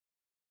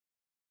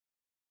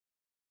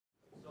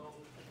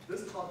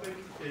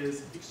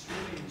is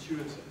extremely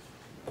intuitive.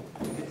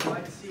 It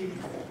might seem,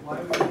 why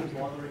are we even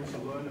bothering to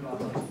learn about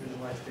how to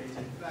visualize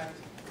data? In fact,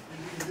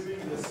 we've been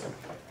doing this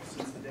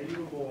since the day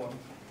you were born,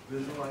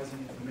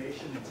 visualizing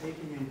information and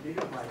taking in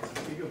gigabytes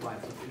and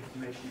gigabytes of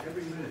information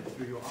every minute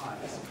through your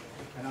eyes.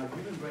 And our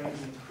human brain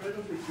is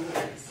incredibly good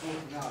at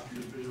sorting out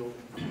your visual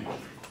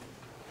information.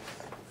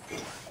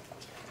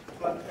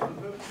 But the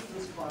purpose of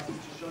this class is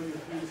to show you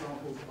a few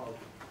examples of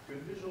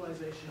good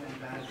visualization and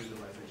bad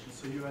visualization,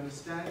 so you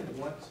understand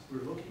what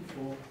we're looking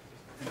for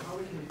and how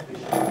we can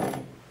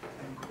efficiently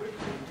and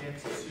quickly get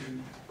to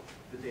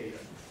the data.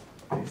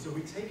 Okay, so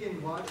we take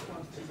in large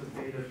quantities of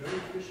data very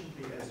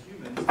efficiently as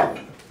humans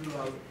through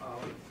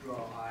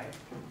our eye.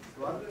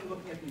 Rather than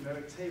looking at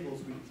numeric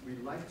tables, we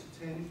like to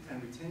tend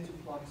to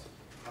plot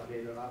our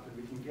data up, and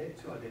we can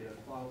get to our data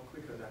far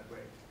quicker that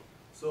way.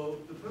 So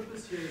the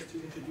purpose here is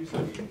to introduce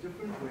a few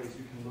different ways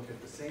you can look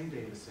at the same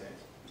data set.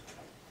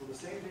 For the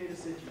same data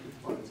set, you can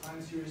plot a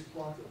time series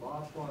plot, a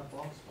bar plot,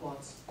 box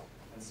plots,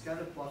 and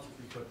scatter plots if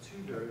we've got two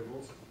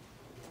variables.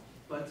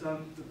 But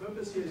the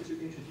purpose here is to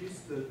introduce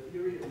the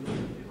theory and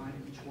logic behind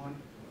each one,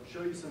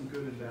 show you some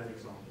good and bad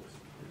examples.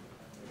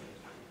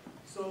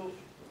 So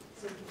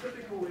some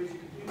typical ways you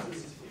can use this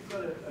is if you've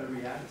got a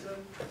reactor,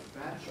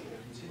 batch, or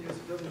continuous,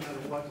 it doesn't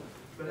matter what,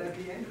 but at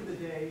the end of the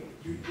day,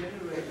 you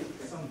generate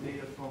some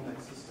data from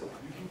that system.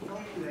 You can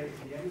calculate at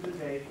the end of the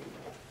day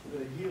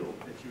the yield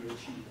that you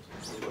achieved.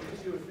 So what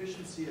is your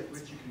efficiency at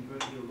which you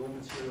convert your raw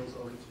materials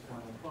over to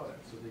final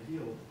product, so the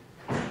yield.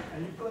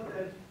 And you've got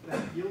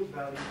that yield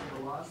value for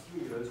the last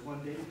 3 years,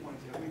 one data point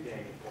every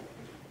day.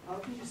 How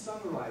can you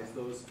summarize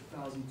those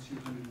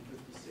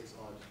 1,256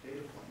 odd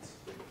data points?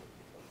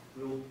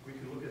 We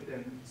can look at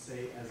them,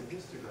 say, as a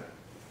histogram,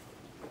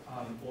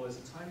 or as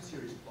a time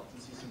series plot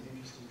and see some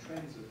interesting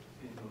trends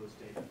in those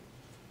data.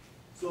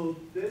 So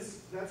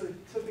that's a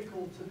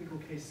typical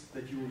case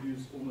that you will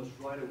use almost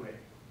right away.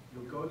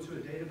 You'll go to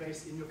a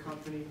database in your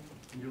company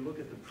and you look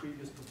at the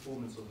previous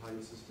performance of how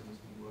your system has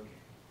been working.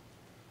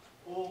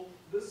 Or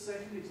this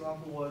second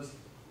example was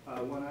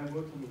when I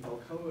worked with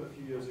Alcoa a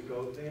few years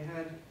ago. They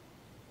had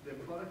their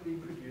product being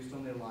produced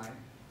on their line,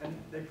 and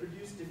they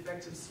produced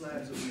defective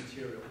slabs of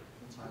material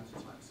from time to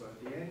time. So at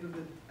the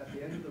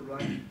end of the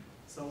run,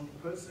 some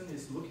person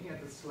is looking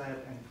at the slab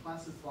and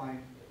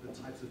classifying the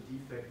types of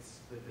defects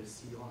that they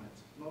see on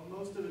it.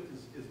 Most of it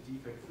is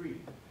defect-free.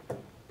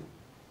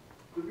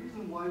 The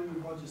reason why we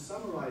want to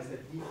summarize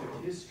that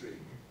defect history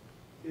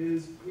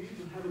is we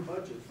should have a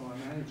budget from our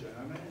manager.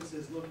 Our manager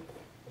says, look,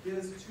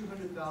 here's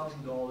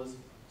 $200,000,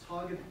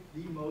 target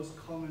the most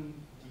common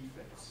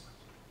defects,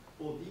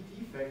 or the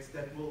defects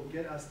that will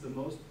get us the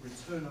most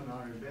return on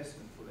our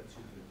investment for that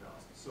 $200,000.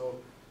 So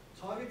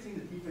targeting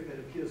the defect that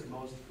appears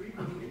most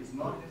frequently is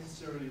not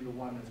necessarily the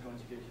one that's going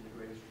to get you the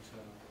greatest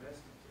return on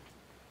investment.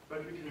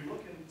 But we can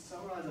look and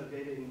summarize our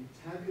data in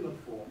tabular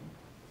form,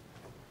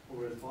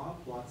 or as bar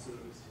plots, or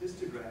as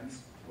histograms,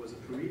 or as a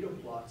Pareto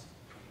plot,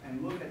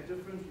 and look at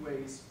different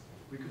ways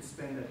we could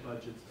spend that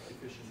budget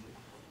efficiently.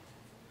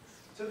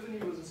 Tiffany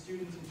was a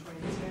student in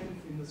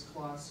 2010 in this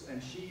class,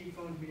 and she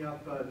phoned me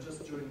up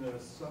just during the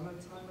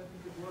summertime, I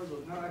think it was,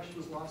 or no, actually it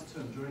was last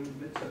term, during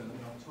the midterm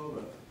in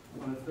October,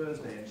 on a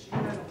Thursday. And she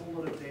had a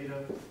whole lot of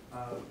data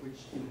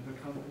which in her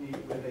company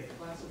where they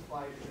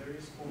classified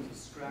various forms of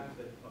scrap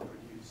that are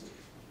produced.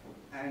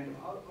 And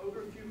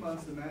over a few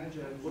months, the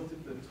manager had looked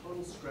at the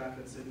total scrap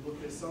and said, look,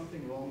 there's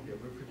something wrong here.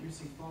 We're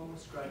producing far more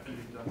scrap than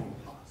we've done in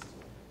the past.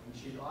 And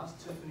she'd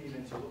asked Tiffany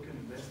then to look and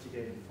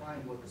investigate and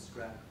find what the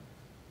scrap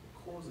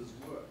causes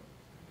were.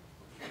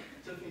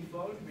 Tiffany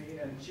phoned me,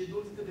 and she had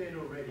looked at the data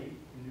already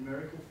in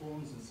numerical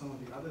forms and some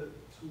of the other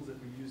tools that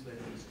we use later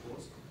in this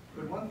course.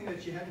 But one thing that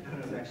she hadn't done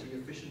was actually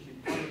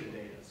efficiently plot the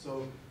data.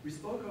 So we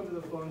spoke over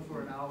the phone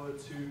for an hour or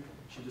two.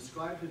 She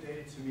described the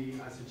data to me.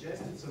 I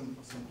suggested some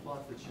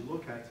plots that she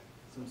look at,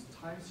 some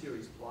time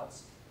series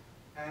plots,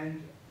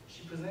 and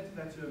she presented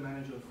that to her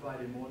manager on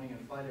Friday morning, and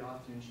Friday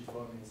afternoon she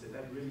phoned me and said,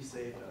 that really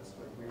saved us.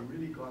 Like, we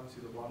really got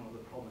to the bottom of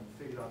the problem and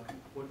figured out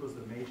what was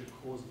the major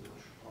cause of the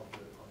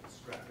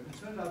scrap. And it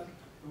turned out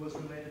it was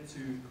related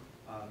to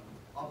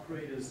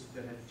operators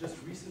that had just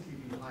recently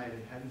been hired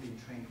and hadn't been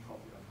trained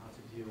properly on how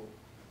to deal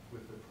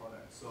with the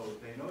product. So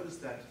they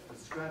noticed that the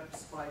scrap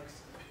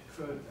spikes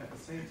occurred at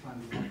the same time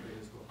the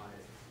operators were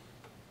hired.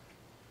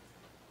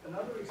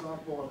 Another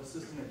example of a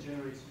system that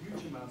generates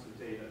huge amounts of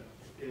data,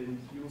 and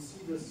you'll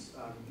see this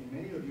in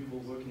many of you will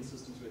work in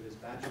systems where there's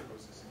batch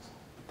processes.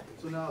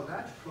 So now a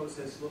batch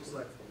process looks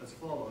like as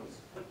follows.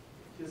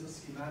 Here's a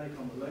schematic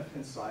on the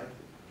left-hand side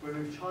where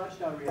we've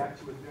charged our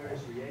reactor with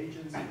various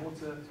reagents,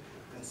 water,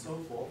 and so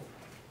forth.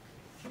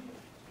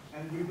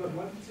 And we've got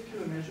one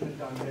particular measurement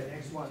down here,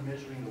 X1,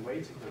 measuring the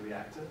weight of the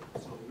reactor.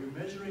 So we're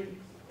measuring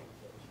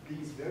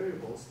these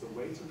variables, the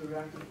weight of the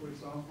reactor, for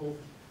example,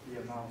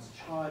 the amounts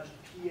charged,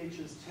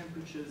 pHs,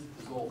 temperatures,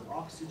 dissolved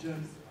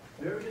oxygen.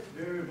 Various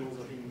variables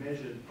are being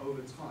measured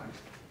over time.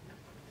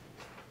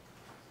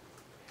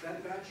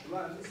 That batch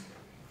runs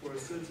for a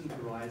certain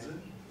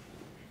horizon,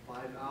 5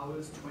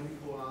 hours,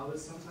 24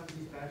 hours. Sometimes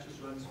these batches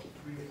run for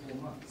 3 or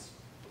 4 months.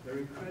 They're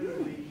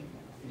incredibly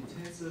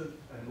intensive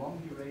and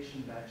long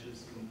duration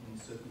batches in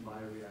certain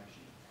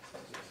bioreaction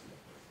systems.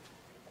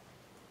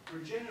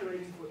 We're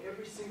generating for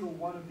every single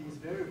one of these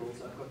variables,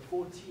 I've got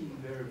 14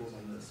 variables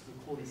on this, we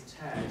call these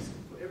tags.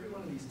 For every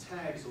one of these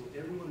tags or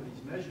every one of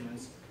these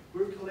measurements,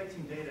 we're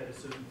collecting data at a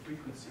certain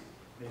frequency,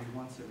 maybe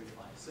once every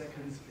 5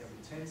 seconds, every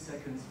 10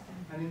 seconds,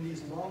 and in these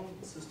long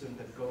systems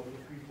that go for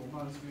 3-4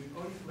 months, we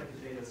only collect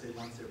the data, say,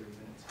 once every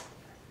minute.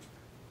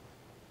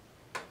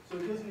 So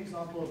here's an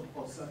example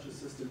of such a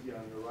system here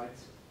on your right.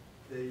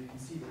 There you can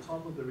see the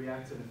top of the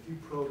reactor and a few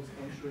probes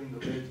entering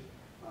the lid.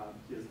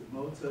 Here's the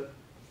motor.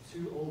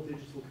 2 old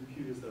digital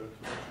computers that are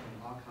collecting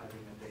and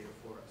archiving the data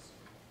for us.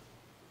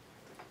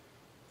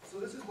 So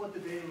this is what the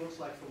data looks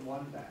like from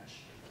one batch.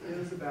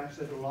 Here's a batch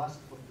that will last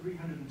for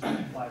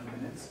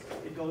 325 minutes.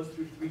 It goes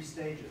through 3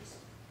 stages.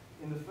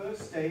 In the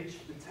first stage,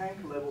 the tank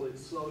level, it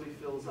slowly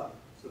fills up.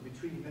 So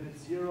between minute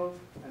 0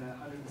 and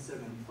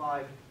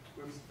 175,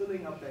 we're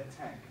filling up that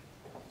tank.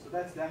 So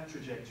that's that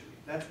trajectory.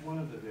 That's one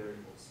of the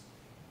variables.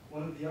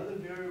 One of the other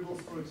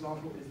variables, for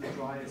example, is the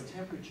dryer's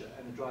temperature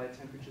and the dryer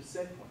temperature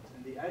set point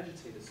and the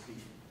agitator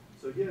speed.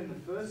 So here in the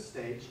first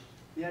stage,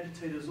 the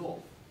agitator's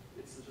off.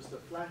 It's just a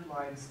flat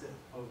line step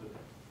over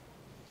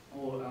there.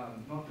 Or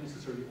not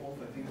necessarily off,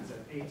 I think it's at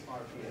 8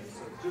 RPM.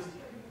 So it's just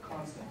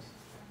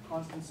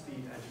constant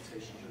speed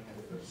agitation during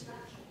that first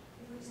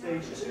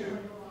stage. Stage 2,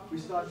 we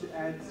start to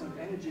add some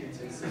energy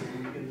intensity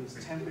and we get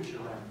this temperature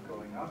ramp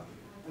going up.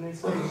 And then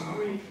stage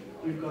 3,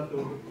 we've got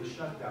the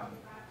shutdown.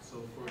 So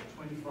for a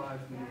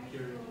 25-minute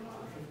period,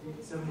 or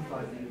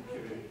 75-minute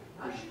period,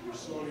 we're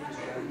slowly just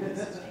ramping the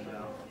system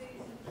down.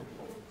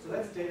 So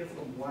that's data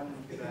from one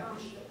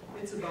batch.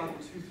 It's about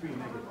 2-3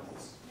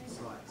 megabytes in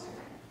size.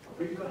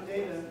 We've got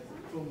data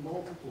from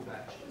multiple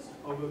batches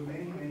over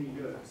many, many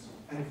years.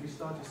 And if we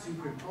start to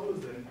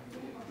superimpose them,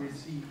 we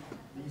see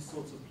these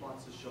sorts of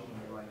plots as shown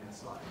on the right-hand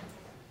side.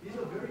 These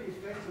are very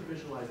effective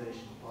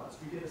visualization plots.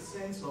 We get a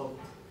sense of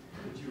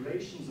the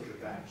durations of the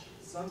batch.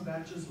 Some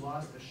batches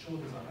last as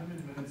short as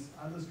 100 minutes,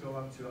 others go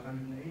up to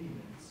 180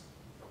 minutes.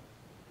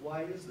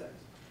 Why is that?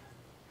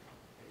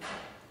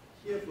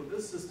 Here for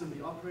this system,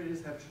 the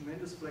operators have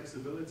tremendous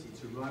flexibility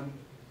to run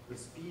the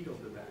speed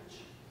of the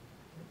batch.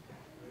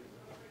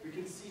 We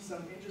can see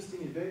some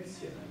interesting events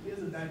here. Here's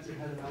a batch that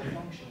had a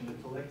malfunction in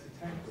the collector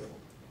tank level.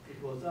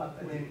 It goes up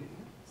and then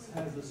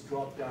has this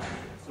drop down.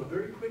 So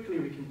very quickly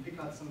we can pick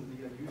out some of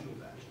the unusual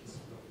batches.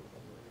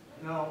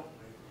 Now,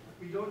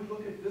 we don't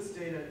look at this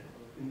data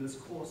in this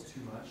course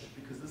too much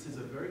because this is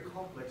a very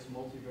complex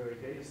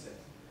multivariate data set.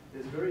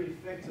 There's very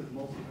effective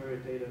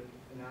multivariate data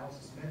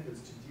analysis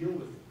methods to deal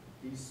with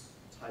these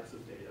types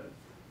of data,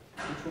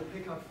 which will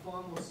pick up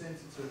far more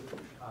sensitive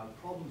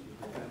problems with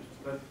the batches.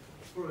 But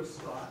for a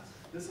start,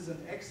 this is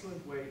an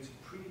excellent way to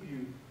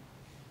preview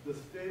the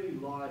fairly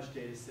large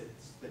data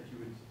sets that you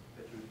would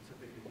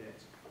typically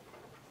get.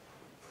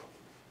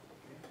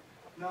 Okay.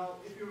 Now,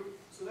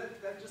 so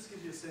that just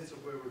gives you a sense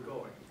of where we're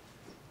going.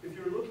 If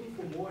you're looking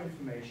for more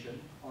information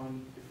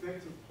on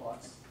effective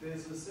plots,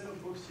 there's a set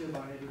of books here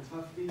by Edward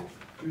Tufte,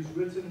 who's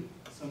written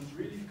some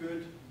really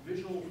good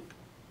visually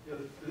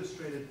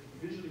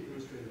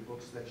illustrated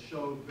books that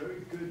show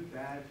very good,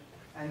 bad,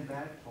 and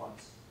bad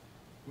plots.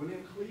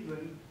 William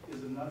Cleveland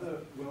is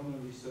another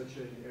well-known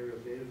researcher in the area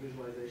of data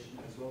visualization,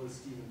 as well as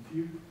Stephen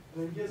Few.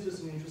 And then here's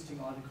just an interesting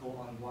article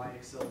on why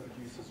Excel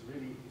produces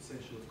really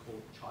essentially what's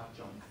called chart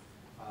junk.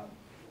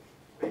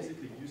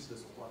 Basically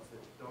useless plots that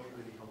don't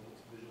really help you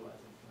to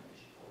visualize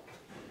information.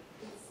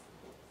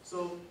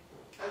 So,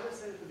 as I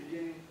said at the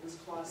beginning, this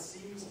class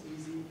seems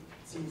easy,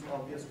 it seems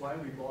obvious. Why are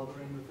we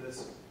bothering with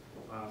this?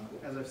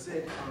 As I've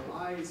said,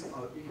 our eyes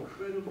are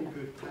incredibly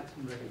good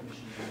pattern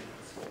recognition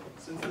engines.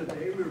 Since the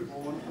day we were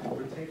born,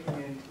 we're taking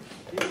in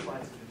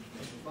gigabytes of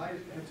information. If I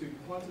had to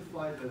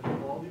quantify the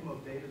volume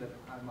of data that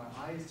my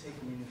eye is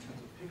taking in terms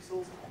of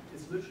pixels,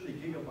 it's literally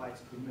gigabytes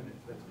per minute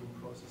that's being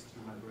processed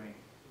through my brain.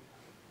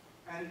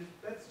 And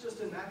that's just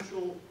a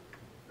natural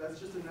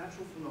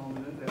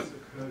phenomenon that's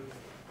occurred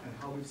and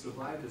how we've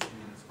survived as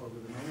humans over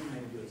the many,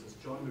 many years. As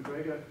John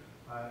McGregor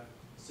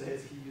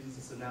says, he uses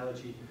this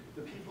analogy,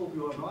 the people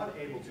who are not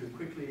able to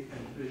quickly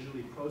and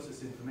visually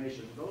process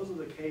information, those are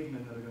the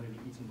cavemen that are going to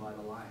be eaten by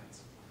the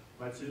lions.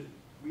 Right? So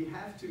we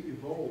have to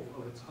evolve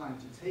over time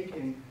to take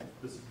in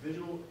this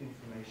visual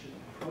information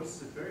and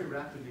process it very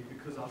rapidly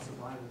because our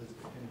survival is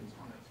dependent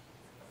on it.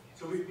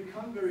 So we've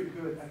become very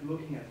good at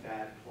looking at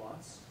bad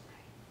plots.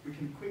 We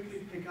can quickly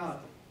pick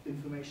up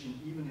information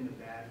even in a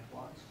bad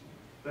plot,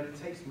 but it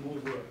takes more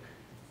work.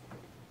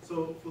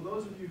 So for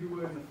those of you who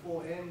were in the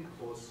 4N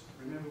course,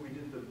 remember we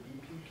did the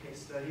BP case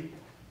study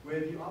where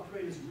the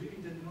operators really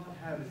did not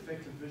have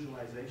effective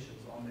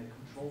visualizations on their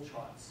control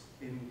charts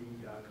in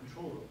the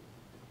control room.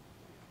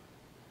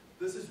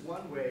 This is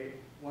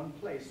one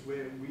place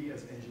where we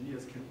as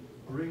engineers can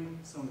bring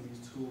some of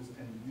these tools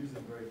and use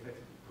them very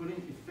effectively.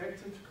 Putting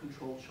effective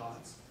control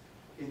charts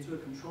into a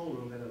control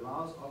room that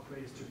allows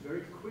operators to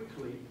very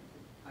quickly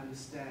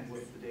understand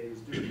what the data is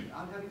doing.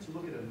 I'm having to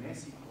look at a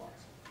messy plot,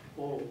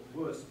 or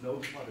worse, no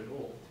plot at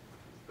all.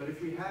 But if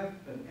we have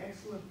an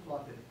excellent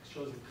plot that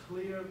shows a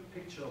clear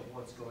picture of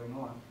what's going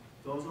on,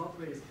 those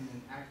operators can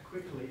then act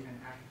quickly and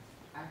act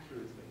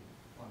accurately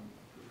on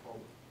the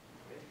problem.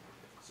 Okay?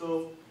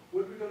 So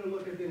what we're going to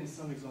look at then is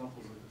some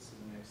examples of this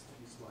in the next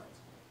few slides.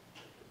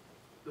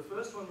 The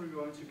first one we're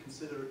going to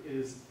consider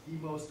is the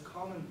most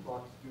common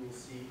plot you will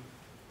see,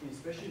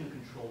 especially in a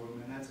control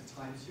room, and that's a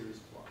time series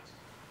plot.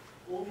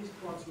 All these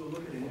plots we'll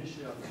look at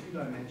initially are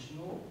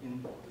two-dimensional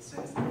in the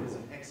sense that there's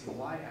an x and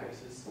y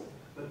axis,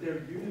 but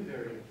they're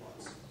univariate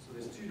plots. So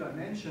there's two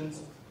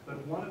dimensions,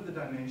 but one of the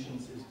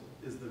dimensions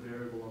is the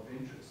variable of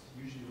interest,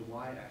 usually the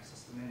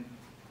y-axis. And then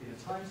in a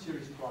time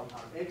series plot,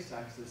 our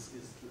x-axis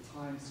is the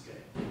time scale.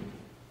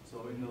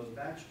 So in those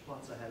batch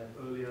plots I had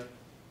earlier,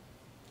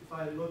 if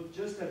I look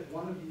just at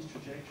one of these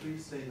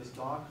trajectories, say this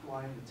dark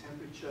line, the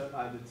temperature,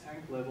 the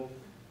tank level,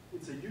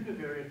 it's a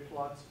univariate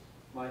plot.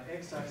 My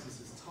x-axis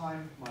is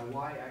time, my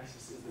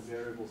y-axis is the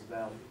variable's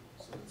value.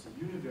 So it's a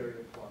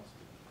univariate plot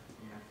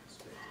from that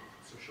perspective.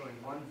 So showing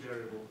one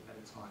variable at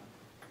a time.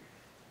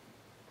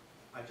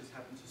 I just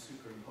happen to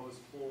superimpose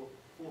four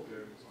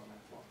variables on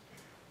that plot.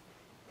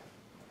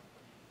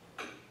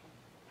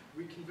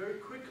 We can very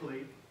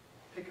quickly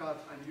pick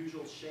out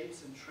unusual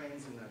shapes and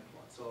trends in that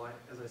plot. So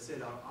as I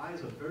said, our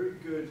eyes are very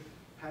good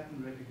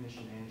pattern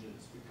recognition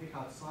engines. We pick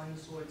out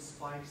sinusoids,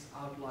 spikes,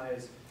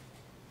 outliers.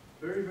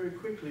 Very, very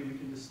quickly we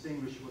can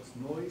distinguish what's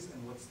noise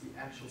and what's the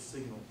actual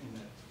signal in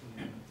that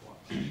plot.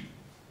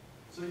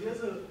 So here's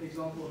an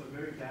example of a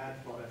very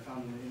bad plot I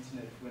found on the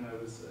internet when I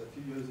was, a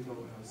few years ago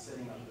when I was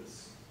setting up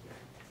this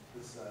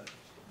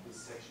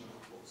section of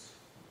the course.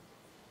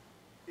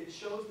 It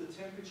shows the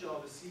temperature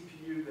of a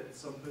CPU that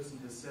some person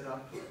has set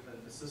up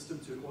a system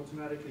to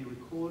automatically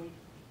record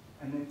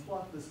and then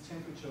plot this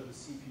temperature of the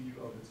CPU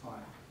over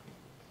time.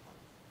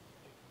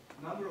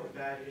 A number of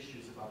bad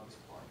issues about this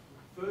plot.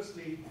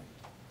 Firstly,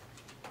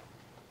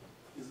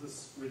 is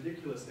this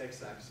ridiculous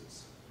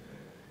x-axis.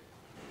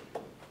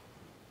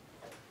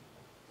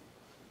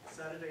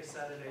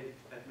 Saturday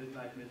at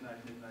midnight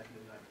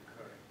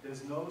occurring.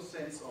 There's no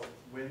sense of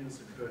when this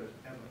occurred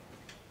ever.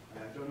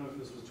 And I don't know if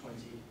this was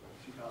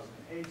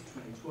 2008,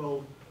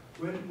 2012.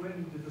 When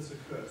did this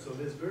occur? So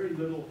there's very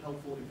little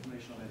helpful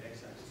information on that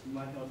x-axis. You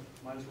might as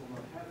well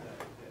not have that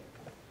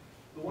there.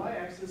 The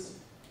y-axis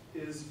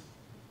is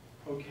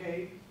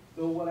okay,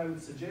 though what I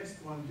would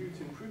suggest one do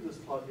to improve this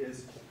plot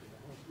is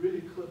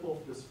really clip off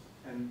this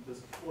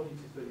 40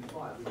 to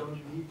 35. We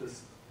don't need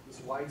this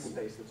white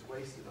space that's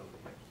wasted over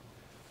here.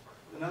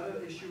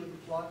 Another issue with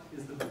the plot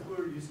is the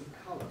poor use of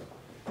color.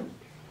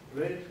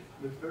 Red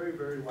with very,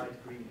 very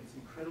light green. It's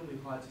incredibly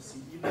hard to see,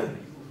 even for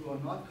people who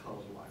are not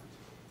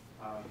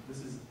colorblind. This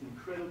is an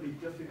incredibly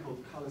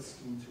difficult color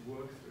scheme to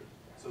work through.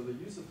 So the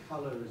use of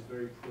color is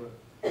very poor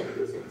in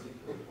this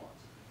particular plot.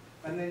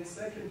 And then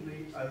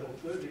secondly, or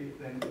thirdly,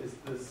 then is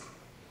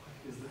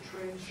the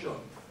trend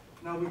shown.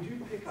 Now we do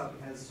pick up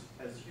as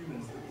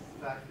humans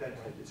the fact that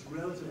it's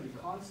relatively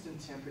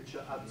constant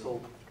temperature up till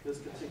this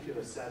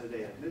particular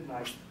Saturday at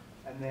midnight,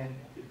 and then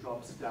it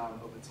drops down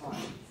over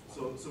time.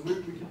 So we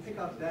can pick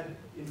up that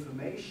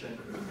information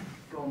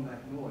from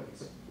that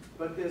noise.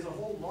 But there's a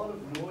whole lot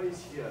of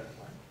noise here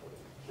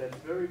that's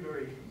very,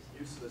 very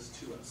useless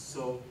to us.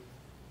 So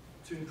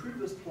to improve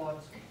this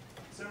plot,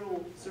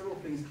 several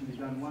things can be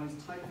done. One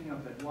is tightening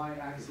up that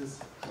y-axis,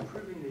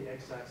 improving the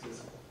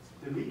x-axis,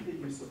 delete the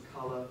use of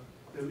color,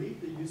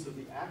 delete the use of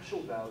the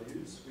actual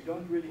values. We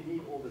don't really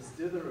need all this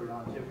dither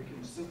around here. We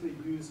can simply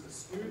use a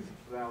smooth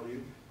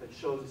value that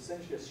shows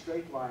essentially a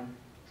straight line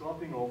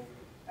dropping off.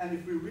 And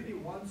if we really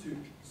want to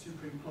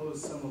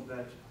superimpose some of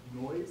that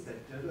noise,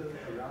 that dither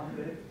around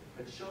there,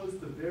 that shows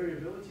the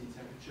variability in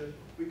temperature,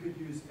 we could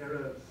use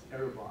error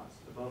bars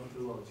above and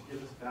below to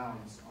give us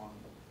balance on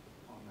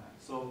that.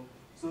 So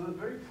the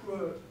very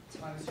poor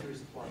time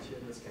series plot here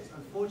in this case.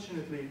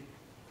 Unfortunately,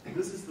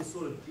 this is the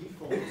sort of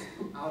default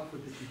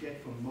output that you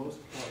get from most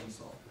plotting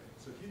software.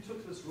 So if you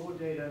took this raw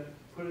data,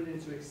 put it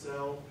into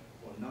Excel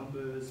or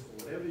Numbers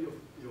or whatever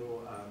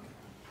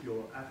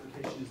your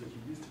application is that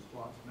you use to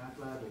plot,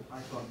 MATLAB or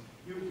Python,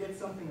 you would get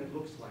something that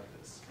looks like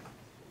this.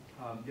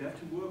 You have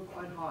to work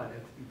quite hard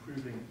at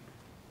improving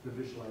the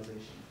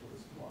visualization for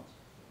this plot.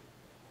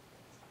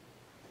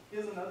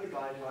 Here's another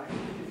guideline.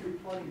 If you're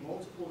plotting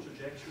multiple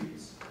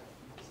trajectories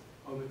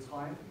over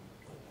time,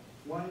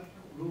 one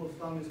rule of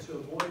thumb is to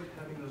avoid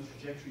having those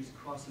trajectories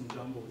cross and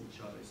jumble each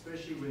other,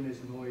 especially when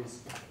there's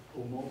noise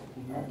or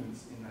multiple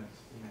movements in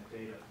that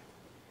data.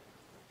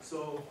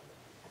 So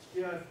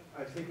here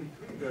I've taken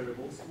 3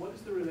 variables. What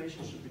is the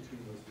relationship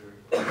between those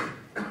variables?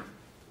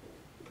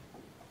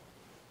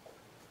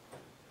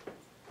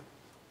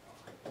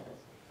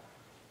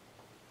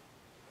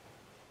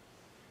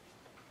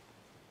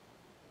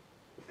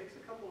 It takes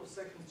a couple of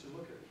seconds to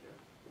look at it here.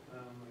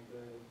 Like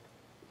the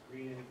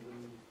green and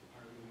blue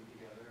are moving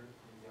together,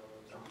 and yellow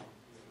is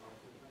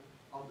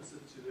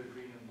opposite to the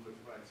green and blue,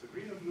 right? So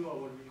green and blue are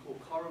what we call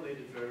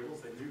correlated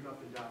variables. They move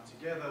up and down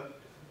together.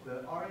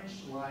 The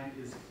orange line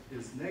is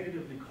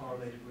negatively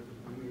correlated with the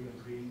blue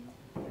and green.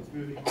 It's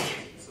moving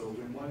opposite. So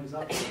when one is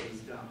up, the other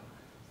is down.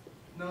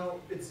 Now,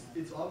 it's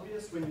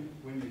obvious when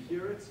you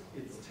hear it.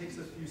 It takes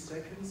a few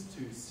seconds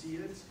to see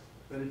it,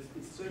 but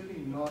it's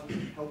certainly not a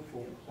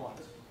helpful plot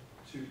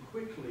to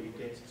quickly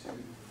get to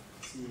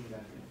seeing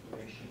that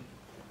information.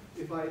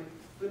 If I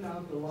thin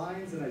out the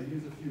lines and I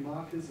use a few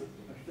markers,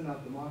 I thin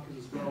out the markers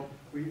as well,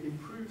 we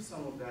improve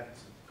some of that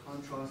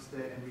contrast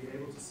there and we're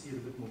able to see it a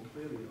bit more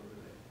clearly over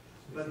there.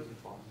 But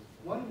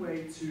one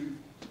way to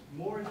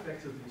more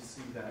effectively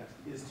see that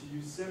is to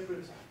use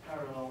separate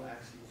parallel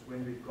axes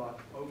when we've got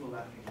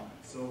overlapping lines.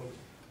 So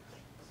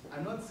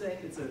I'm not saying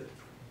it's a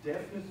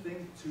definite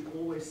thing to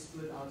always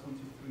split out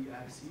onto 3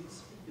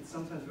 axes. It's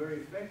sometimes very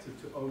effective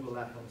to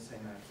overlap on the same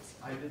axis.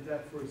 I did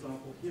that, for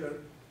example, here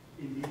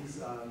in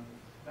these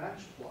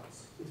batch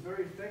plots. It's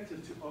very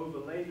effective to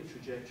overlay the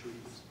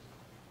trajectories.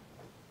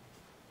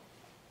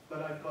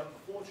 But I've got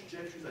 4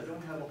 trajectories. I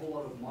don't have a whole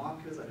lot of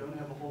markers. I don't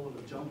have a whole lot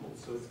of jumbles.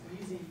 So it's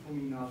easy for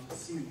me now to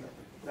see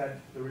that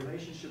the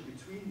relationship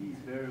between these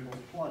variables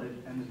plotted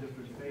and the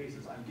different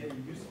phases, I'm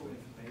getting useful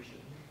information.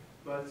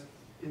 But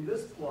in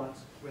this plot,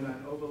 when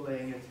I'm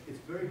overlaying it, it's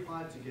very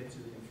hard to get to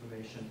the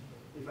information.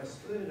 If I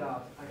split it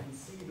out, I can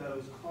see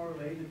those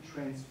correlated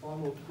trends far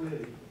more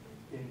clearly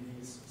in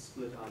these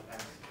split out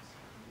axes.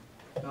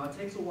 Now it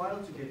takes a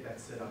while to get that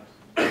set up.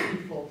 By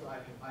default,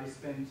 I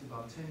spent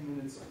about 10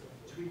 minutes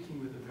tweaking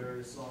with the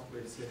various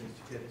software settings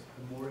to get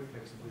a more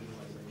effective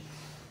visualization.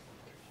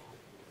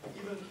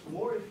 Even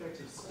more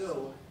effective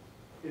still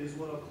is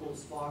what are called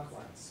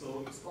sparklines.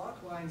 So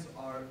sparklines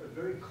are a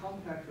very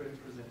compact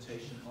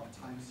representation of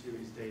time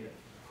series data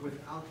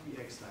without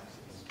the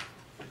x-axis.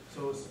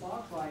 So a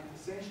sparkline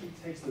essentially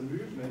takes the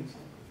movement,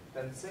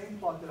 that same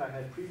plot that I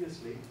had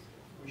previously.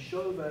 We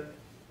show that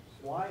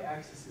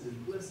y-axis is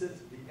implicit,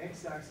 the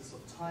x-axis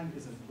of time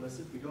is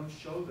implicit. We don't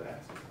show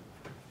that.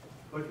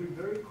 But we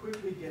very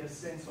quickly get a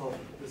sense of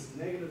this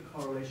negative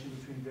correlation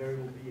between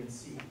variable B and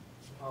C,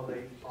 how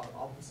they are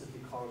oppositely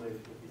correlated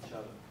with each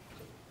other.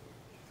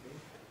 Okay.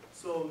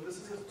 So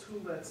this is a tool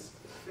that's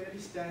fairly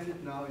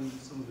standard now in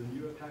some of the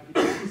newer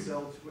packages.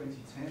 Excel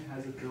 2010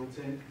 has it built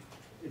in.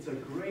 It's a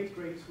great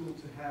tool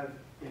to have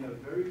in a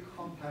very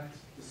compact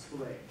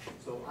display.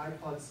 So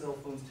iPods, cell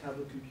phones,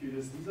 tablet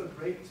computers, these are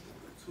great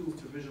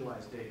tools to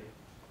visualize data.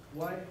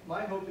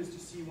 My hope is to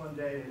see one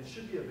day, and it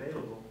should be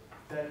available,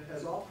 that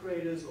as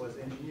operators or as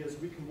engineers,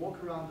 we can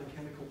walk around the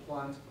chemical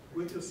plant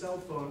with your cell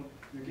phone,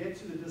 you get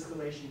to the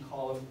distillation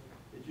column,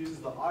 it uses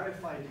the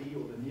RFID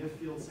or the near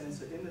field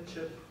sensor in the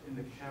chip, in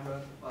the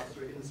camera,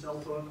 in the cell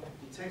phone,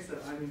 detects that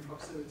I'm in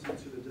proximity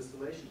to the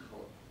distillation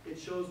column. It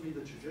shows me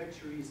the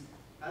trajectories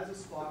as a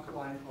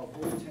sparkline of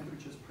all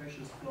temperatures,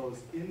 pressures, flows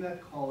in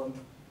that column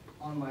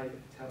on my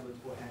tablet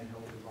or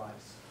handheld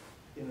device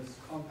in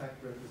a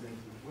compact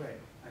representative way.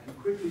 I can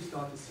quickly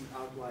start to see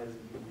outliers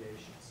and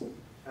deviations.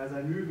 As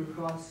I move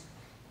across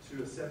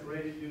to a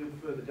separated unit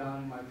further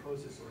down in my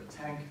process or a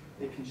tank,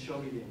 it can show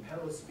me the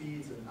impeller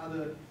speeds and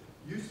other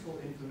useful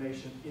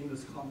information in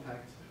this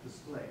compact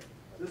display.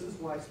 This is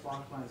why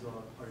sparklines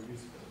are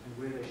useful and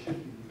where they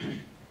should be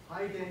used.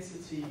 High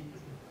density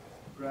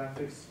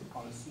graphics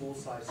on a small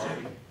size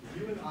screen.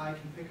 You and I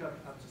can pick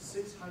up to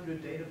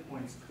 600 data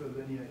points per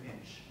linear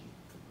inch.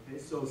 Okay,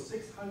 so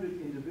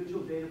 600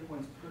 individual data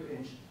points per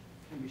inch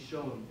can be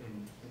shown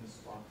in a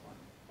sparkline.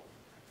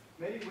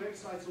 Many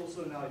websites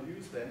also now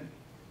use them.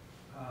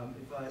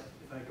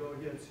 If I go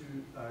here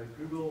to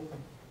Google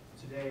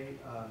today,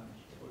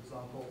 for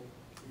example,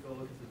 we go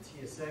look at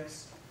the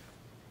TSX.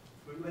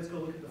 Let's go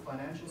look at the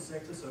financial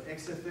sector. So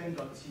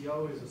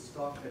XFN.to is a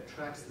stock that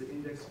tracks the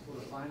index for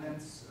the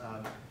finance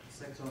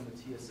sector on the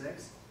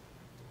TSX.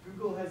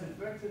 Google has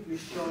effectively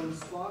shown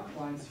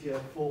sparklines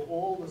here for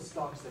all the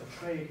stocks that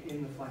trade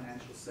in the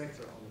financial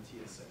sector on the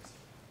TSX.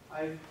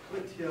 I've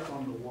clicked here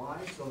on the Y,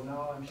 so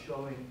now I'm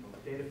showing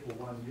data for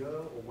 1 year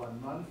or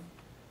 1 month.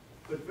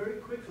 But very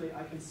quickly,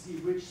 I can see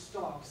which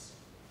stocks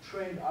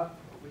trend up,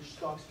 which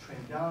stocks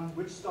trend down,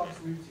 which stocks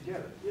move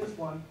together. Here's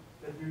one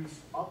that moves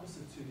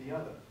opposite to the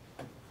other.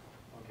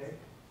 Okay?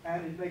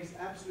 And it makes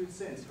absolute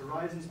sense.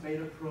 Horizons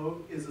Beta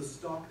Pro is a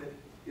stock that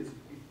is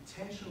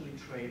intentionally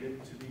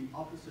traded to be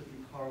oppositely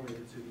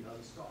correlated to the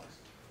other stocks.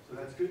 So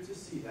that's good to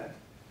see that.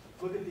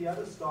 Look at the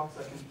other stocks.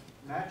 I can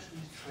match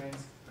these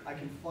trends. I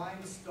can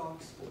find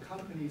stocks or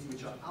companies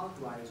which are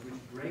outliers, which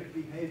break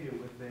behavior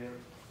with their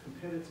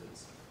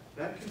competitors.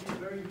 That can be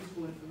very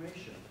useful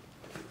information.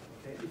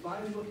 Okay? If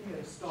I'm looking at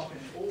a stock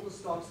and all the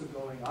stocks are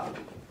going up,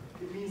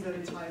 it means that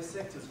entire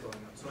sector is going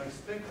up. So I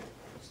expect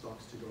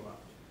stocks to go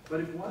up.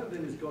 But if one of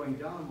them is going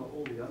down while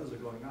all the others are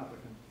going up, I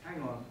can,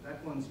 hang on,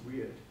 that one's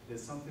weird.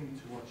 There's something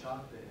to watch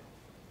out there.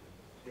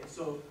 Okay,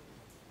 so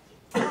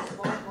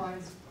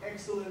sparklines,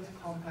 excellent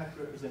compact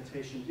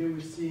representation. Here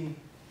we're seeing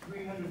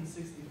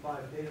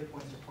 365 data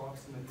points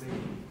approximately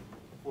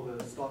for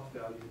the stock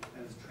value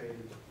as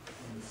traded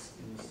in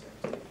this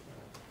sector.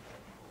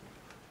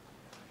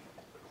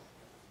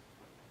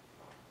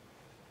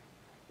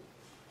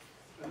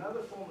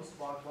 Another form of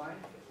sparkline,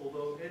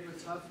 although Edward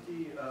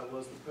Tufte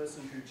was the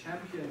person who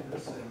championed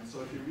this, and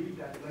so if you read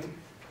that link,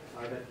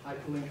 that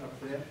hyperlink up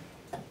there,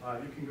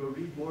 You can go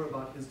read more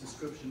about his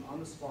description on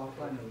the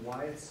Sparkline and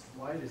why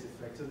it is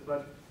effective.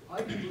 But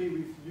arguably,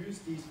 we've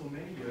used these for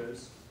many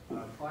years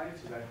prior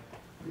to that.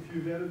 If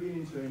you've ever been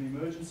into an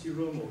emergency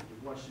room or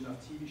you've watched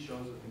enough TV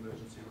shows with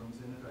emergency rooms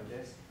in it, I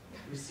guess,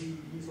 we see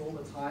these all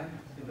the time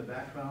in the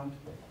background.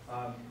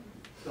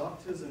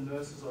 Doctors and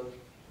nurses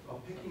are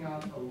picking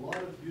out a lot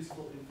of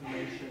useful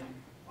information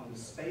on the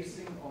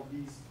spacing of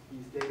these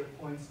data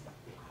points,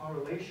 the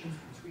correlations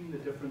between the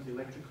different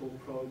electrical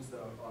probes that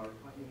are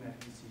in that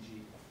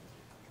ECG.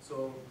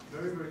 So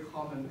very, very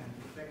common and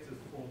effective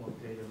form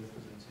of data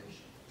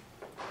representation.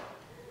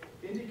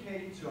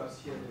 Indicating to us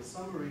here, the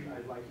summary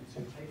I'd like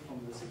you to take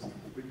from this is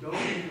we don't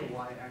need a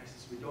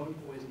y-axis, we don't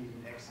always need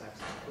an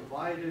x-axis,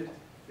 provided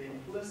the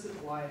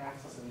implicit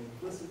y-axis and the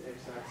implicit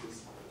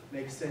x-axis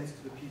make sense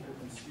to the people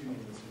consuming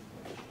this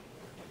information.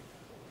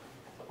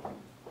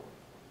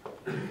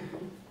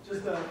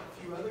 Just a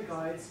few other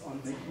guides on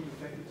making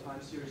effective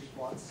time series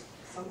plots.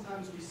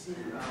 Sometimes we see,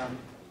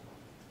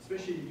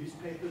 especially in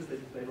newspapers,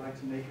 they like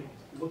to make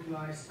it look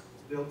nice.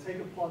 They'll take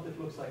a plot that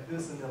looks like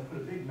this and they'll put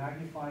a big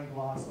magnifying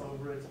glass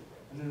over it,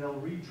 and then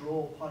they'll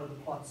redraw part of the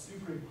plot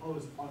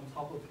superimposed on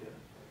top of here.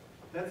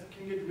 That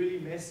can get really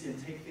messy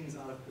and take things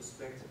out of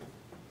perspective.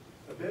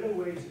 A better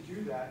way to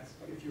do that,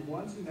 if you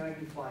want to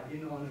magnify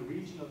in on a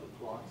region of the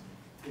plot,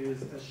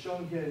 is as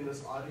shown here in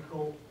this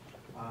article,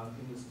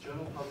 in this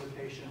journal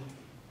publication,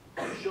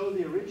 show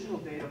the original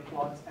data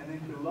plot, and then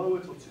below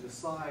it or to the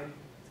side,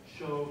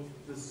 show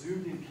the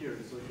zoomed in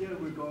period. So here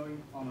we're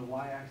going on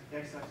the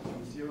x-axis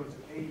from 0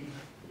 to 80.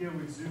 Here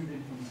we've zoomed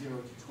in from 0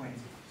 to 20.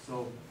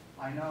 So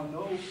I now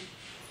know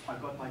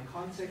I've got my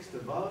context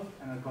above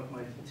and I've got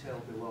my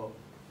detail below.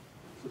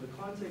 So the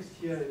context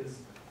here is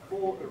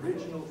 4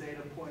 original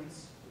data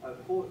points,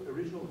 4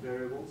 original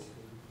variables.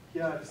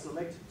 Here I've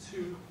selected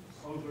 2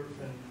 over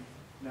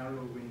a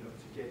narrow window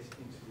to get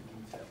into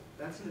the detail.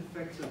 That's an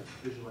effective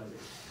visualization.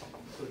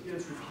 So here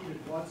it's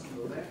repeated once on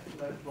the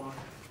left block,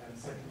 and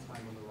second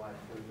time on the right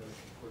for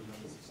the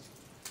number system.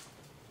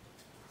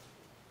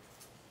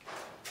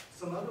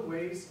 Some other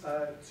ways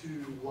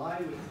to lie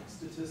with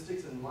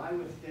statistics and lie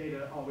with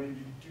data are when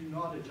you do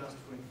not adjust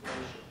for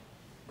inflation.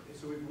 Okay,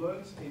 so we've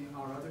learned in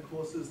our other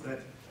courses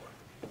that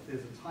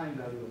there's a time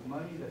value of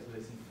money, that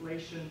there's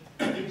inflation,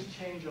 things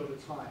change over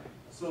time.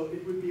 So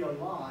it would be a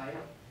lie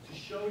to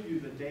show you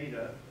the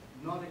data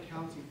not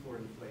accounting for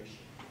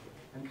inflation.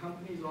 And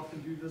companies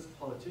often do this,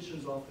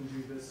 politicians often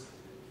do this.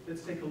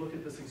 Let's take a look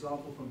at this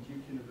example from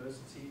Duke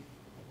University,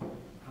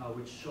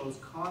 which shows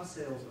car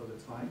sales over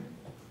time.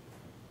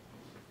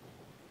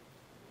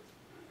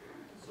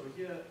 So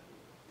here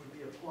would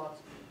be a plot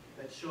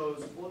that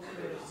shows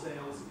automotive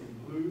sales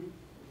in blue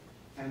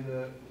and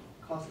the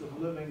cost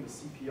of living, the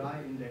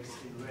CPI index,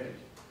 in red.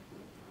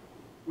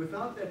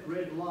 Without that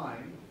red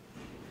line,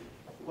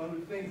 one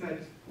would think that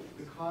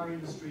the car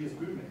industry is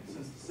booming.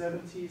 Since the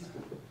 70s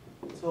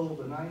till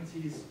the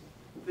 90s,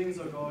 things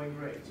are going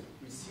great.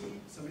 We see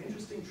some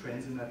interesting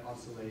trends in that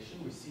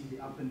oscillation. We see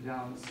the up and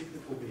down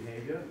cyclical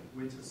behavior,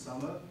 winter,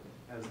 summer,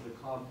 as the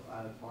car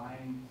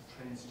buying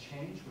trends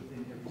change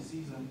within every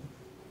season.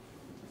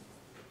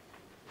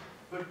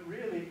 But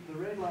really, the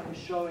red line is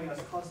showing us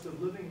cost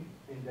of living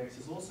index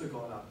has also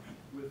gone up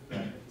with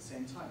that at the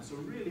same time. So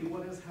really,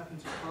 what has happened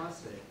to car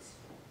sales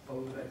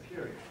over that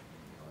period?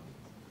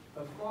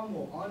 A far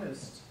more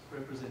honest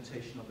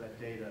representation of that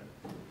data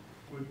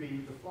would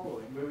be the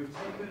following, where we've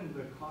taken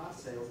the car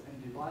sales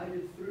and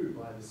divided through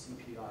by the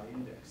CPI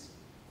index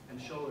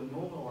and show a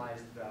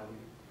normalized value.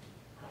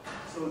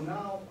 So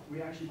now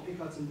we actually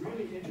pick out some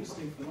really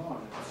interesting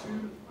phenomena.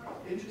 2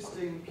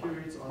 interesting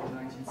periods are the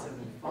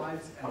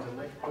 1975s and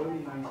the early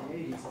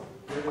 1980s,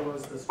 where there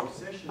was this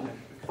recession that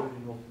occurred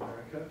in North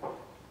America.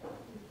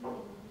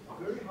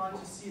 Very hard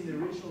to see in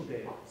the original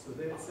data. So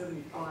there at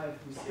 75,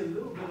 we see a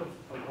little bit of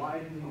a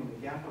widening in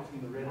the gap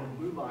between the red and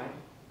blue line,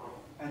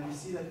 and we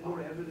see that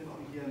more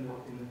evidently here in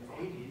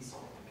the 80s,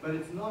 but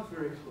it's not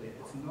very clear.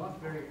 It's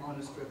not very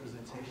honest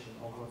representation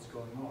of what's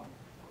going on.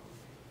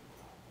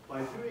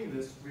 By doing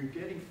this, we're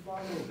getting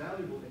far more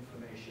valuable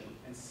information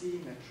and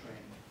seeing that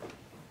trend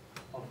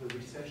of the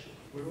recession.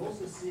 We're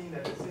also seeing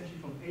that essentially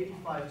from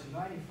 85 to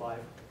 95,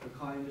 the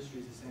car industry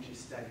is essentially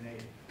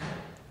stagnating.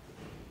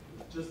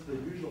 Just the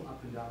usual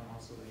up and down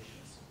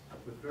oscillations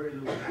with very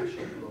little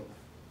actual growth.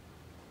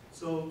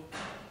 So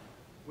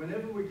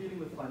whenever we're dealing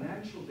with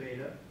financial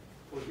data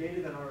or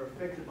data that are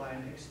affected by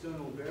an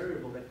external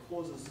variable that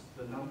causes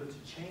the number to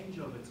change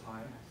over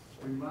time,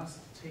 we must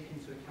take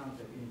into account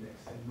that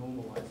index and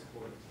normalize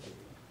for it.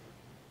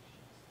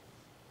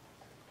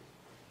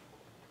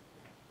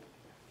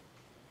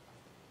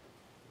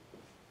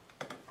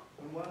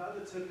 And one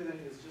other tip then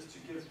is just to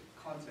give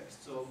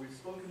context. So we've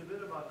spoken a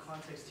bit about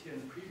context here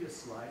in the previous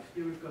slide.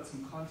 Here we've got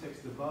some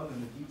context above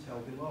and the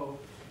detail below.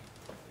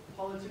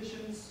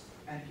 Politicians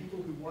and people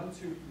who want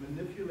to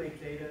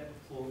manipulate data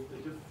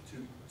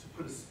to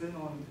put a spin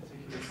on a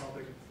particular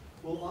topic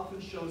will often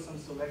show some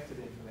selected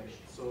information.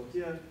 So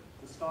here,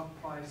 the stock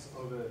price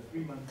over a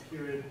 3-month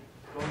period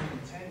going from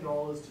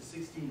 $10 to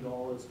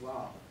 $16,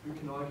 wow. You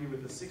can argue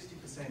with a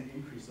 60%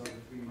 increase over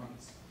 3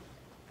 months.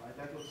 Right?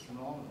 That looks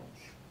phenomenal.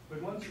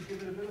 But once you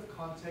give it a bit of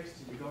context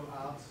and you go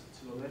out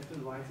to the left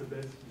and right a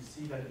bit, you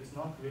see that it's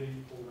not really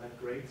all that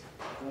great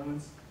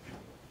performance.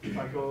 If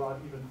I go out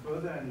even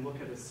further and look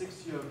at a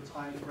 6-year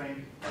time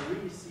frame, I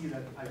really see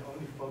that I've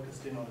only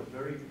focused in on a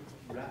very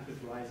rapid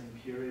rising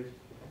period.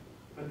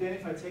 But then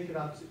if I take it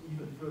out to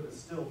even further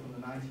still, from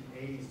the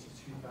 1980s to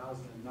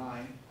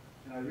 2009,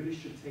 and I really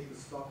should take the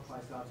stock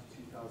price out to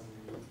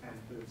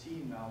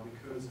 2013 now,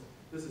 because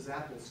this is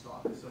Apple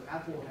stock. So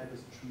Apple had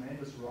this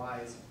tremendous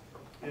rise,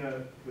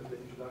 with the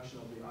introduction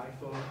of the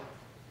iPhone,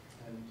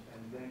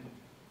 and then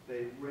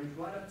they went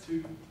right up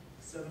to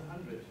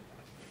 700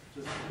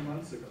 just a few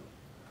months ago,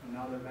 and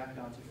now they're back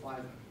down to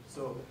 500.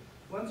 So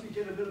once you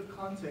get a bit of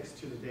context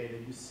to the data,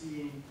 you're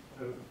seeing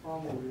a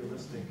far more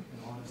realistic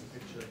and honest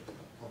picture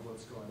of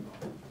what's going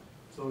on.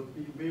 So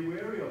be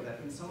wary of that.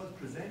 When someone's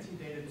presenting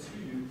data to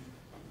you,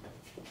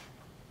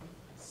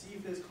 see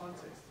if there's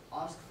context.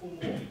 Ask for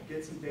more.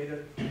 Get some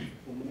data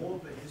for more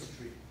of the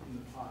history in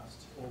the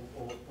past, or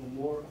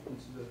more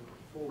into the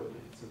forward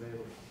if it's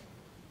available.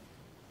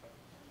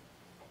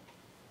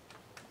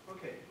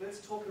 Okay,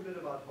 let's talk a bit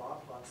about bar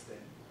plots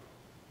then.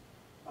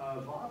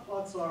 Bar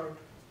plots are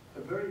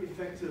a very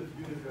effective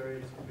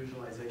univariate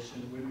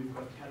visualization when we've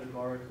got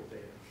categorical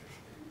data.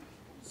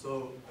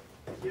 So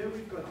here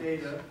we've got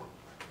data.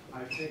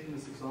 I've taken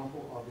this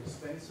example of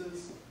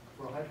expenses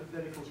for a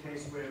hypothetical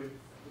case where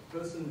the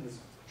person has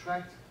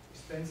tracked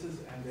expenses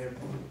and their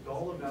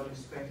dollar value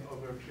spent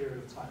over a period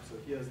of time. So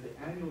here's the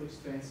annual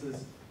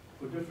expenses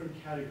for different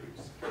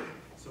categories.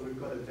 So we've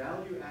got a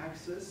value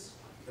axis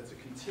that's a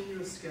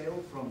continuous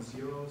scale from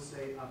 0,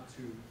 say, up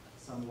to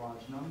some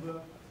large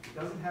number. It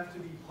doesn't have to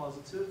be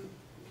positive.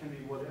 It can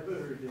be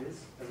whatever it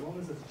is, as long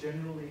as it's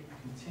generally a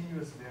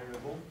continuous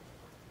variable.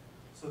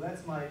 So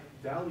that's my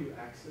value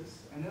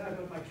axis. And then I've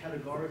got my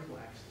categorical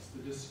axis,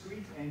 the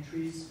discrete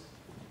entries,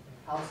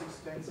 house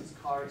expenses,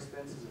 car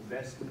expenses,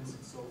 investments,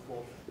 and so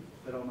forth,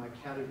 that are my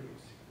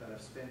categories that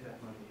I've spent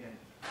that money in.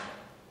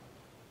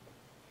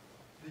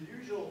 The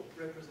usual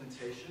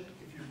representation,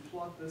 if you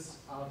plot this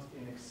out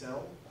in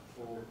Excel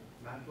or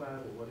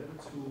MATLAB or whatever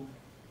tool,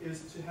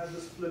 is to have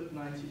this flip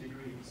 90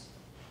 degrees.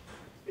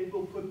 It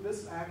will put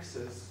this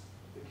axis,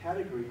 the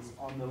categories,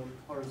 on the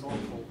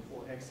horizontal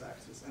or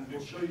x-axis, and it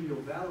will show you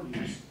your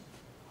values,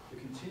 the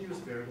continuous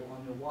variable,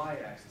 on your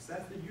y-axis.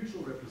 That's the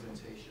usual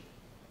representation.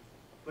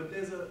 But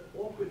there's an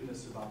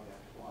awkwardness about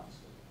that plot.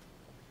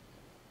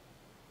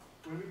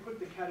 When we put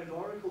the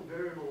categorical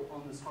variable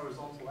on this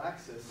horizontal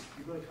axis,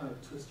 you've got to kind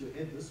of twist your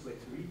head this way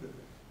to read the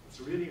thing.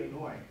 It's really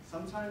annoying.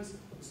 Sometimes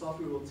the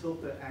software will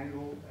tilt the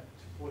angle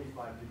to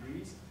 45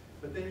 degrees,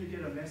 but then you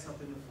get a mess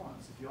up in the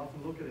fonts. If you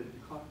often look at it,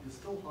 it's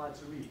still hard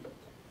to read.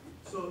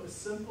 So a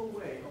simple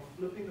way of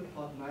flipping the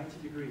plot 90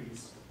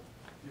 degrees,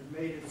 you've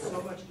made it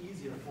so much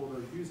easier for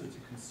the user to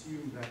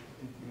consume that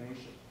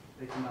information.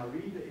 They can now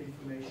read the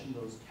information,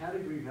 those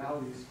category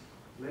values,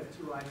 left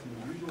to right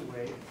in the usual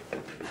way.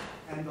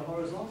 And the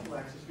horizontal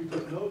axis, we've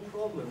got no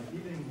problem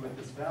dealing with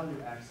this value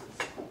axis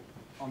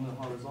on the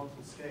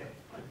horizontal scale.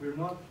 Like we're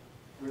not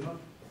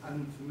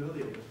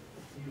unfamiliar with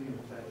dealing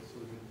with that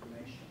sort of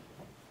information.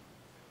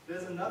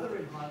 There's another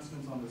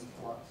enhancement on this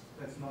plot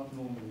that's not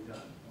normally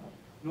done.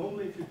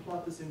 Normally, if you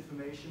plot this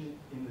information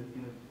in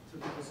a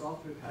typical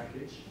software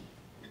package,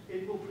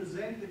 it will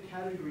present the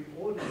category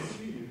order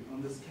to you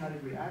on this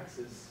category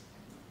axis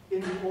in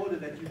the order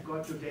that you've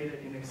got your data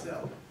in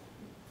Excel.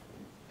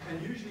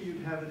 And usually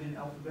you'd have it in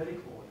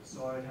alphabetical order.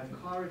 So I'd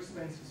have car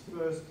expenses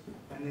first,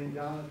 and then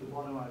down at the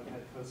bottom I'd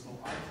have personal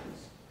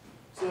items.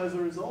 So as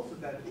a result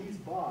of that, these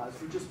bars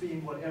would just be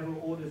in whatever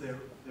order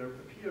they're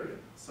appearing.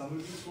 Some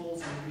would be tall,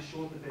 some would be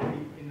short, but they'd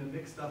be in a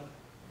mixed up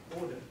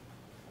order.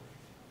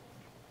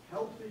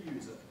 Help the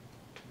user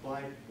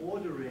by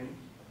ordering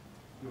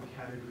your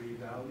category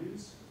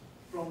values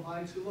from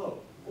high to low,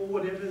 or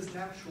whatever is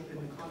natural in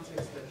the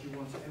context that you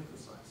want to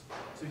emphasize.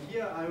 So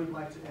here I would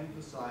like to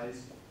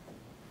emphasize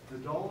the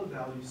dollar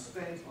value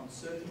spent on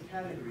certain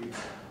categories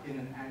in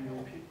an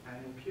annual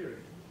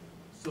period.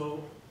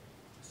 So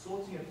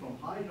sorting it from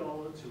high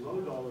dollar to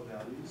low dollar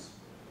values,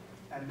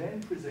 and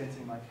then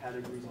presenting my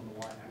categories on the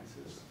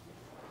y-axis.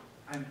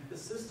 I'm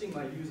assisting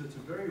my user to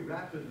very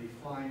rapidly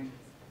find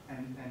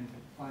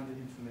the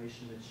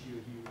information that she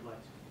or he would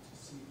like to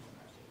see from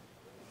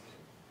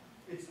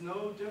that. It's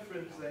no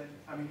different than,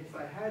 I mean, if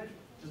I had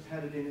just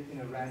had it in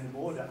a random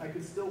order, I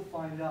could still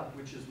find out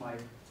which is my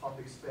top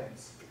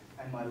expense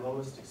and my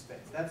lowest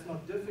expense. That's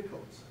not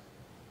difficult.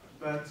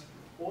 But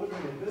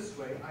ordering it this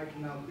way, I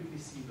can now quickly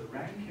see the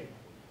ranking.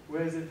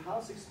 Whereas if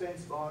house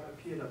expense bar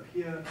appeared up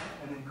here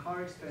and then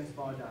car expense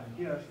bar down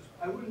here,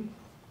 I wouldn't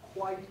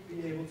quite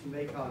be able to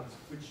make out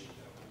which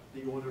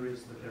the order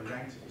is that they're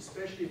ranked in,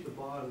 especially if the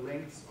bar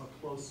lengths are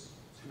close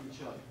to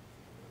each other.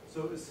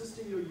 So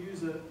assisting your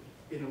user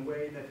in a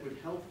way that would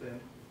help them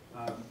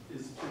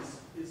is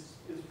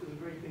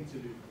a great thing to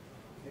do.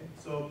 Okay?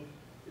 So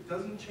it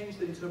doesn't change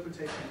the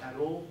interpretation at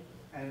all,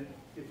 and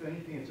if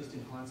anything, it just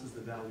enhances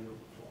the value of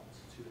the plot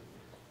too.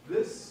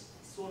 This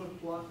sort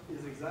of plot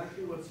is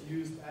exactly what's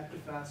used at the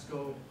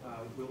FASCO.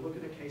 We'll look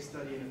at a case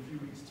study in a few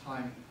weeks'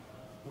 time,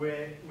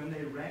 where when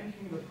they're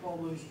ranking the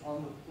problems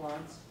on the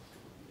plot,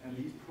 and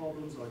these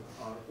problems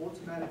are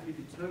automatically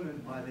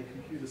determined by the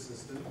computer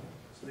system.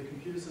 So the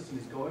computer system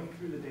is going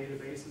through the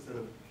databases that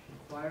are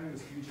acquiring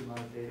this huge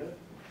amount of data.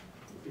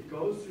 It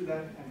goes through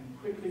that and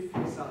quickly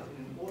picks out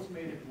in an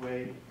automated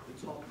way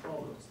the top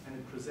problems, and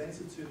it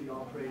presents it to the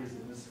operators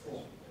in this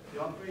form.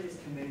 The operators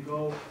can then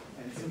go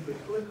and simply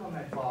click on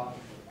that bar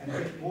and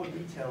get more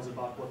details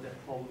about what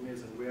that problem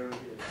is and where it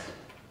is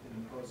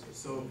in the process.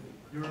 So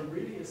you're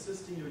really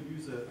assisting your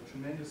user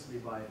tremendously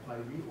by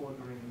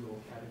reordering your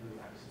category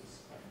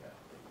axis like that,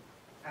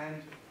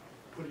 and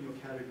putting your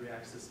category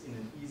axis in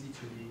an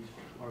easy-to-read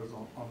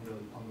horizontal on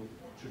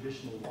the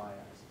traditional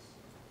y-axis.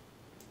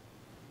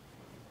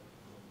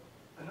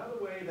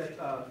 Another way that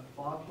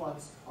bar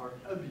plots are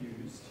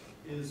abused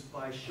is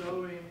by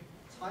showing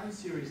time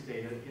series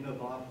data in a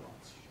bar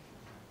plot.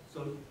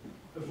 So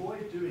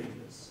avoid doing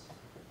this.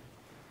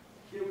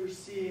 Here we're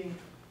seeing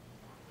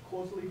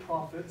quarterly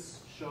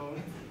profits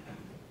shown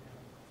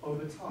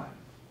over time.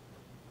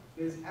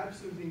 There's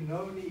absolutely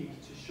no need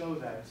to show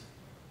that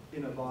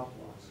in a bar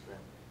plot.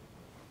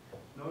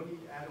 No need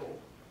at all.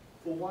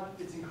 For one,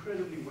 it's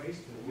incredibly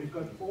wasteful. We've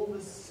got all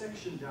this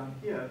section down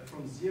here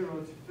from 0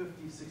 to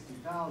 50,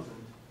 60,000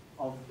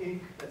 of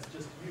ink that's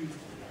just used,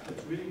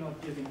 that's really not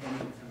giving any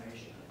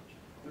information.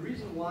 The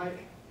reason why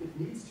it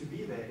needs to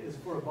be there is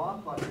for a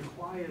bar plot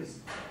requires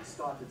to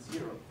start at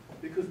 0,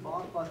 because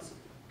bar plots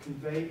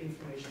convey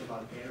information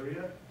about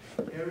area.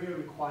 Area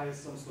requires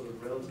some sort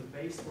of relative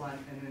baseline,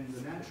 and then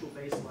the natural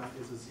baseline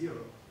is a 0.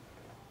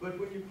 But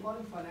when you're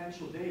plotting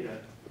financial data,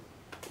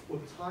 or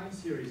time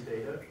series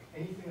data,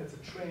 anything that's a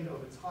trend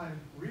over time,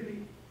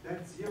 really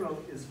that 0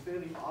 is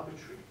fairly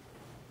arbitrary.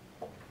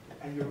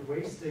 And you're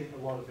wasting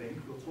a lot of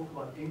ink. We'll talk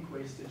about ink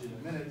wastage in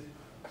a minute,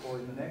 or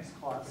in the next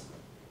class.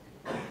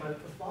 But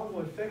a far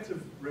more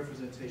effective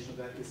representation of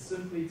that is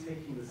simply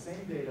taking the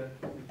same data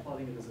and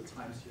plotting it as a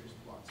time series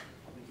plot.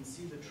 You can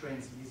see the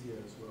trends easier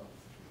as well.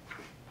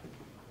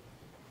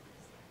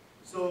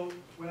 So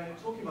when I'm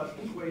talking about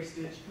ink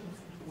wastage,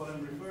 what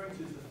I'm referring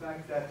to is the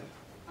fact that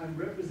I'm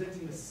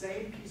representing the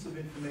same piece of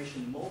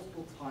information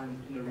multiple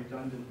times in a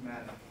redundant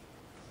manner.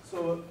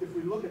 So if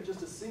we look at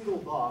just a single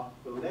bar,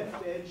 the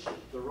left edge,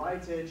 the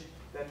right edge,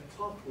 that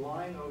top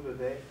line over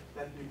there,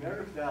 that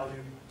numeric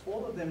value,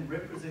 all of them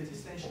represent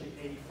essentially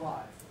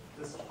 85.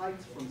 This height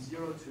from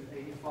 0 to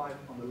 85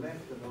 on the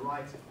left and the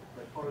right,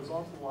 that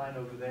horizontal line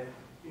over there,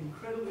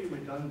 incredibly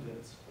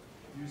redundant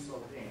use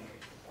of ink.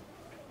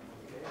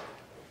 Okay?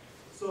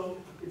 So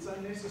it's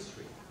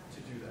unnecessary to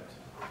do that.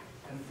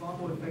 And far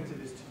more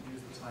effective is to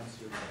use the time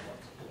series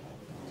plot.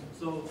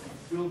 So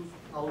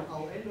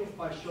I'll end off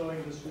by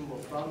showing this rule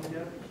of thumb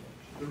here.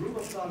 The rule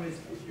of thumb is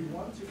if you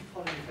want to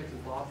plot an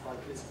effective bar plot,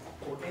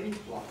 or any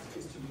plot,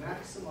 is to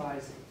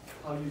maximize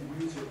how you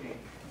use your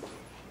ink.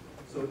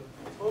 So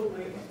total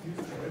ink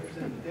used to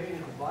represent the data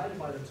divided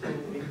by the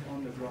total ink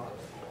on the graph.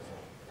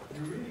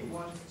 You really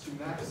want to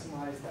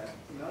maximize that.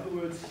 In other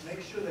words,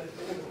 make sure that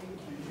all the ink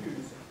you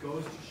use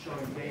goes to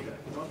showing data,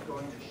 not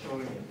going to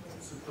showing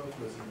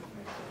superfluous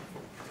information.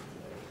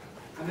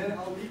 And then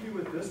I'll leave you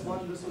with this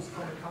one. This was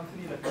from a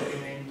company that will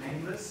remain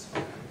nameless.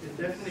 It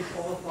definitely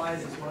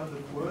qualifies as one of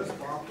the worst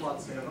bar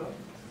plots ever.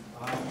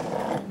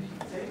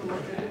 Take a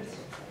look at it.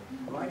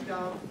 Write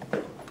down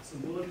some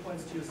bullet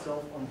points to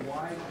yourself on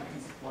why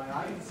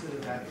I consider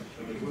that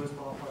the worst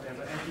bar plot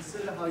ever, and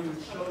consider how you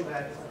would show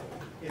that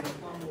in a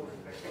far more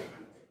effective way.